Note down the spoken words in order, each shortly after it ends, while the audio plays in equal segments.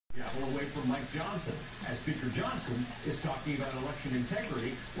apple away from Mike Johnson, as Speaker Johnson is talking about election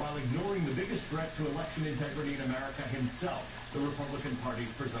integrity while ignoring the biggest threat to election integrity in America himself, the Republican Party's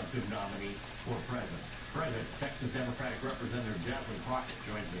presumptive nominee for president. Texas Democratic Representative Jacqueline Crockett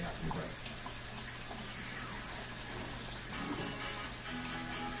joins me after the break.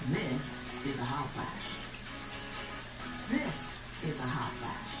 This is a hot flash. This is a hot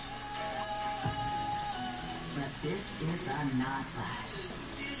flash. But this is a not flash.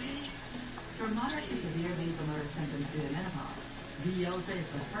 For moderate to severe vasomotor symptoms due to menopause, Veoza is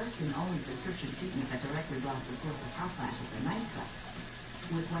the first and only prescription treatment that directly blocks the source of hot flashes and night sweats.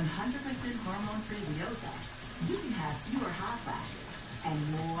 With 100% hormone-free Veoza, you can have fewer hot flashes and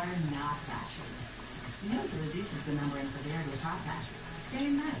more not flashes. Veoza reduces the number and severity of hot flashes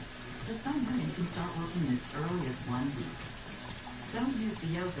day and night. For some women, it can start working as early as 1 week. Don't use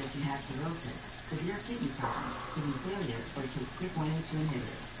Veoza if you have cirrhosis, severe kidney problems, kidney failure, or take CYP1A2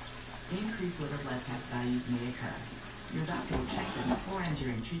 inhibitors. Increased liver blood test values may occur. Your doctor will check them before and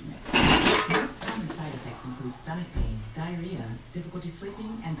during treatment. Most common side effects include stomach pain, diarrhea, difficulty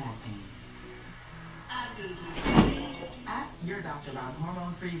sleeping, and back pain. Ask your doctor about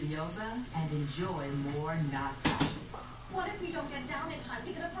hormone-free Veoza and enjoy more not flashes. What if we don't get down in time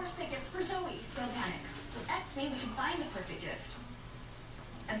to get a birthday gift for Zoe? Don't panic. Let's say we can find the perfect gift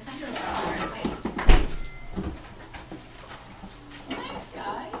and send her a card right away. Thanks,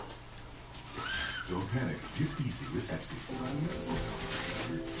 guys. Don't panic. Get easy with Etsy.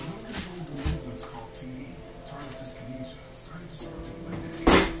 Uncontrollable movements called TD, tardive dyskinesia, started disrupting my day.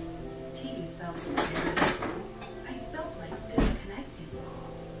 TD felt scary. I felt like disconnected.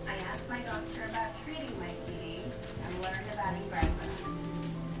 I asked my doctor about treating my TD and learned about Ingrezza.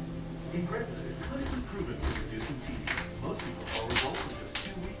 Ingrezza is clinically proven to reduce TD. Most people saw results in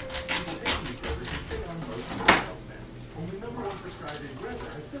just 2 weeks. People taking Ingrezza can stay on most of their health meds. Only #1 prescribed Ingrezza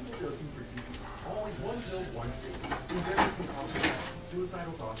has simple dosing for TD. Always one pill, once daily. Ingrezza can calm depression,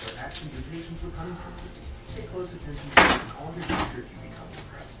 suicidal thoughts, or actions in patients with Huntington's disease. Pay close attention to it and call your doctor if you become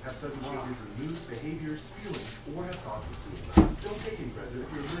depressed, have sudden changes in mood, behaviors, feelings, or have thoughts of suicide. Don't take Ingrezza if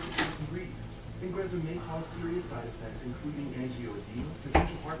you're allergic to its ingredients. Ingrezza may cause serious side effects, including angioedema,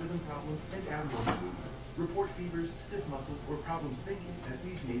 potential heart rhythm problems, and abnormal movements. Report fevers, stiff muscles, or problems thinking, as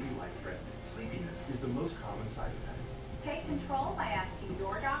these may be life-threatening. Sleepiness is the most common side effect. Take control by asking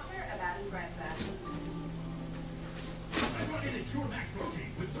your doctor about Ingrezza. I brought in Ensure Max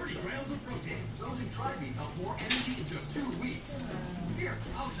Protein with 30 grams of protein. Those who tried me felt more energy in just 2 weeks. Here,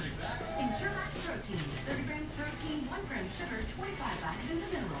 I'll take that. Ensure Max Protein. 30 grams protein, 1 gram sugar, 25 vitamins and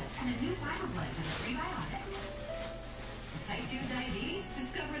minerals, and a new fiber blend with a prebiotic. Type 2 diabetes?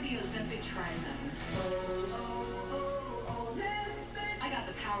 Discover the Ozempic Trizone. I got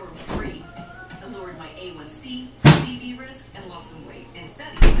the power of 3. I lowered my A1C, CV risk, and lost some weight. In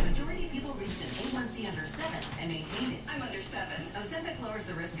studies, the majority of people reached an A1C under 7 and maintained it. I'm under 7. Ozempic lowers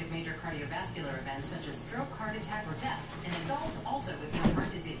the risk of major cardiovascular events such as stroke, heart attack, or death in adults also with young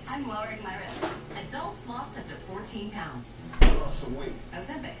heart disease. I'm lowering my risk. Adults lost up to 14 pounds. Lost some weight.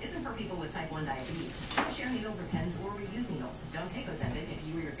 Ozempic isn't for people with type 1 diabetes. Don't share needles or pens or reuse needles. Don't take Ozempic if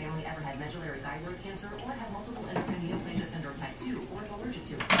you or your family ever had medullary thyroid cancer or have multiple endocrine neoplasia syndrome type 2 or are allergic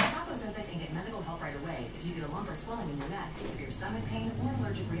to it. Stop Ozempic and get medical help right away if you get a lump or swelling in your neck, severe stomach pain, or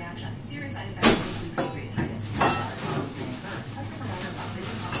allergic reaction. Serious side effects include pancreatitis. Other problems may occur. Ask your provider about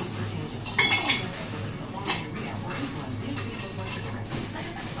vision problems or changes. So long diarrhea or insulin may increase low blood sugar risk.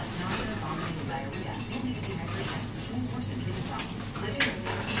 Side effects like nausea, vomiting, and diarrhea may lead to dehydration, which may worsen kidney problems. Living with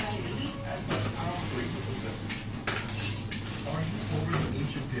type 2 diabetes? As much power-free with Ozempic. Are you over the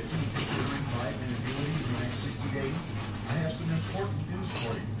age of 50 considering buying an annuity in the next 60 days? I have some important news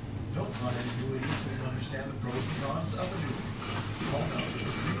for you. Don't buy annuities and understand the pros and cons of annuities. Call now for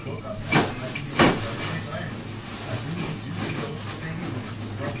the free book on maximizing your retirement. Annuities do those things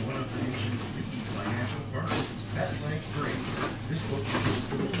from one of the nation's leading financial firms. That's ranked free. This book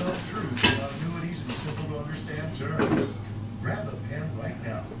is full of truths about annuities and simple to understand terms. Grab a pen right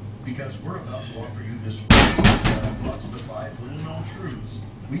now, because we're about to offer you this free book that unlocks the 5 little-known truths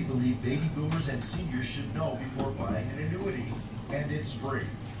we believe baby boomers and seniors should know before buying an annuity, and it's free.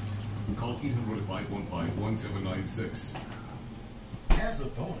 Call 800-515-1796. As a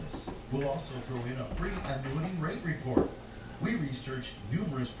bonus, we'll also throw in a free annuity rate report. We researched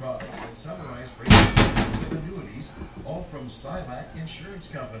numerous products and summarized rates of annuities, all from Silac Insurance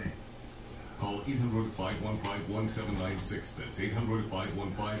Company. Call 800-515-1796. That's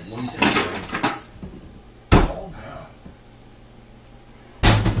 800-515-1796. Call now.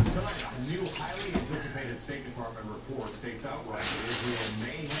 Tonight, a new highly anticipated State Department report states outright that Israel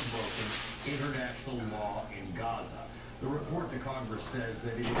may have broken international law in Gaza. The report to Congress says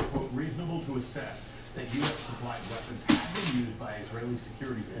that it is, quote, reasonable to assess that U.S.-supplied weapons have been used by Israeli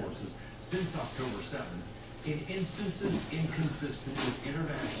security forces since October 7th in instances inconsistent with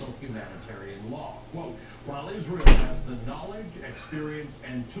international humanitarian law. Quote, while Israel has the knowledge, experience,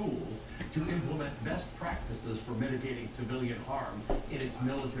 and tools to implement best practices for mitigating civilian harm in its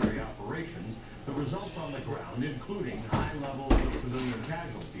military operations, the results on the ground, including high levels of civilian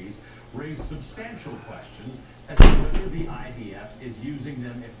casualties, raise substantial questions as to whether the IDF is using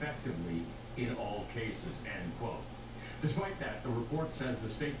them effectively in all cases, end quote. Despite that, the report says the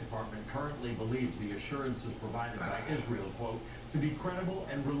State Department currently believes the assurances provided by Israel, quote, to be credible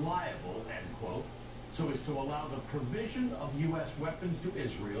and reliable, end quote, so as to allow the provision of U.S. weapons to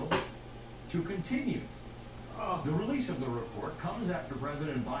Israel to continue. The release of the report comes after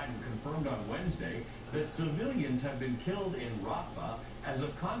President Biden confirmed on Wednesday that civilians have been killed in Rafah as a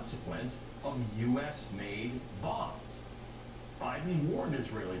consequence of U.S.-made bombs. Biden warned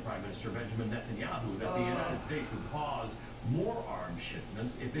Israeli Prime Minister Benjamin Netanyahu that the United States would pause more arms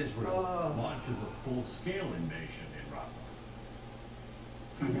shipments if Israel launches a full-scale invasion in Rafah.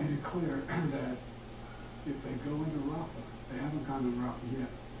 I made it clear that if they go into Rafah, they haven't gone to Rafah yet.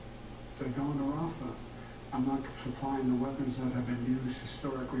 If they go into Rafah, I'm not supplying the weapons that have been used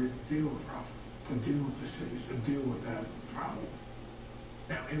historically to deal with Rafah, to deal with the cities, to deal with that problem.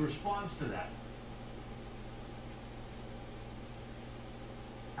 Now, in response to that,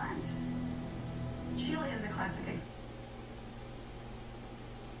 Chile is a classic example.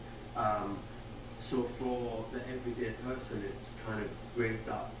 So for the everyday person, it's kind of great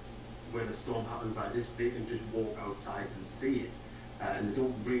that when a storm happens like this, they can just walk outside and see it, and they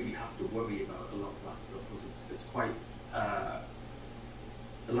don't really have to worry about a lot of that stuff because it's quite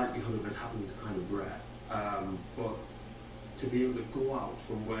the likelihood of it happening is kind of rare. But to be able to go out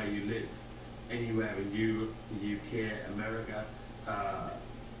from where you live, anywhere in Europe, the UK, America,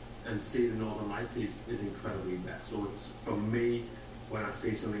 and see the Northern Lights is incredibly rare. So it's, for me, when I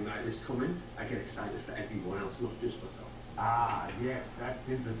see something like this coming, I get excited for everyone else, not just myself. Ah, yes, that's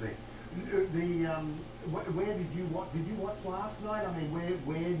interesting. Where did you watch? Did you watch last night? I mean,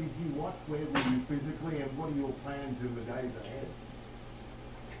 where did you watch? Where were you physically, and what are your plans in the days ahead?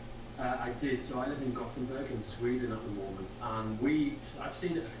 I did. So I live in Gothenburg in Sweden at the moment, and I've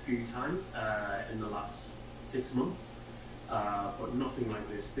seen it a few times in the last 6 months. But nothing like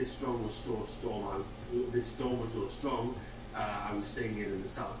this. This storm was so strong. I was seeing it in the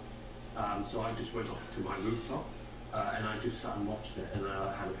south. So I just went up to my rooftop and I just sat and watched it. And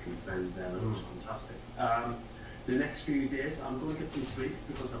I had a few friends there, and it was fantastic. The next few days, I'm going to get some sleep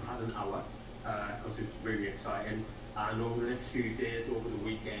because I've had an hour because it's really exciting. And over the next few days, over the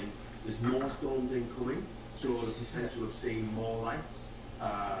weekend, there's more storms incoming. So the potential of seeing more lights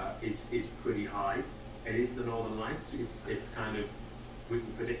is pretty high. It is the Northern Lights. It's kind of, we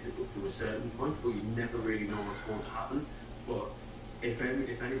can predict it up to a certain point, but you never really know what's going to happen. But if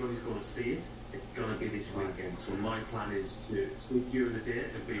anybody's going to see it, it's going to be this weekend. So my plan is to sleep during the day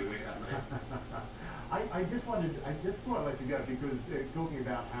and be awake at night. I just thought I'd let you go because talking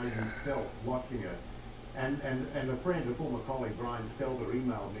about how you felt watching it, and a friend, a former colleague, Brian Stelter,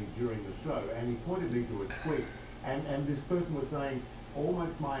 emailed me during the show, and he pointed me to a tweet, and this person was saying,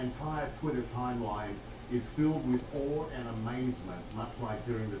 almost my entire Twitter timeline is filled with awe and amazement, much like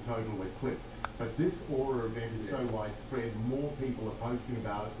during the total eclipse. But this aura event is so widespread, more people are posting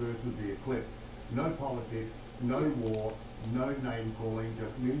about it versus the eclipse. No politics, no war, no name calling,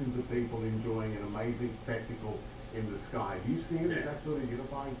 just millions of people enjoying an amazing spectacle in the sky. Do you see it as that sort of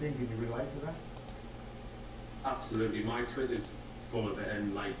unifying thing? Can you relate to that? Absolutely. My Twitter's full of it,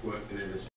 and like working in this